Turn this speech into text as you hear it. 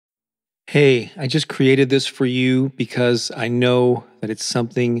Hey, I just created this for you because I know that it's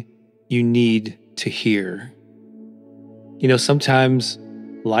something you need to hear. Sometimes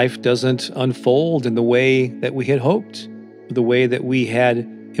life doesn't unfold in the way that we had hoped, or the way that we had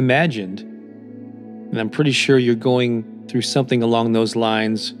imagined. And I'm pretty sure you're going through something along those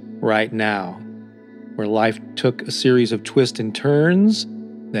lines right now, where life took a series of twists and turns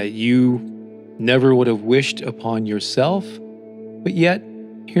that you never would have wished upon yourself, but yet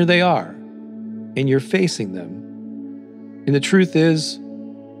here they are, and you're facing them. And the truth is,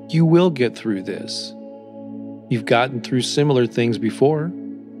 you will get through this. You've gotten through similar things before.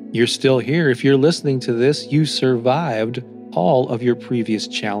 You're still here. If you're listening to this, you survived all of your previous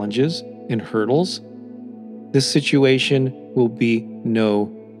challenges and hurdles. This situation will be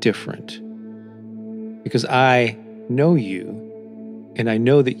no different. Because I know you, and I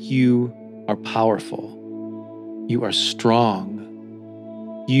know that you are powerful. You are strong.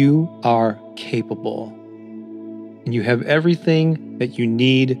 You are capable. And you have everything that you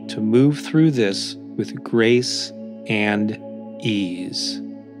need to move through this with grace and ease.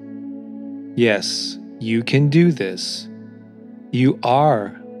 Yes, you can do this. You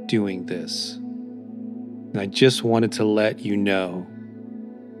are doing this. And I just wanted to let you know.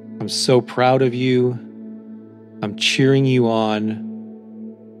 I'm so proud of you. I'm cheering you on.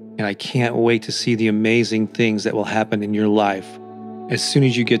 And I can't wait to see the amazing things that will happen in your life as soon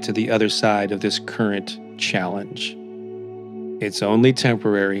as you get to the other side of this current challenge. It's only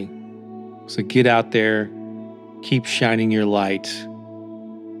temporary. So get out there, keep shining your light,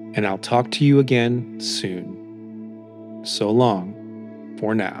 and I'll talk to you again soon. So long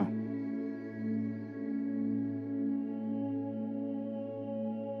for now.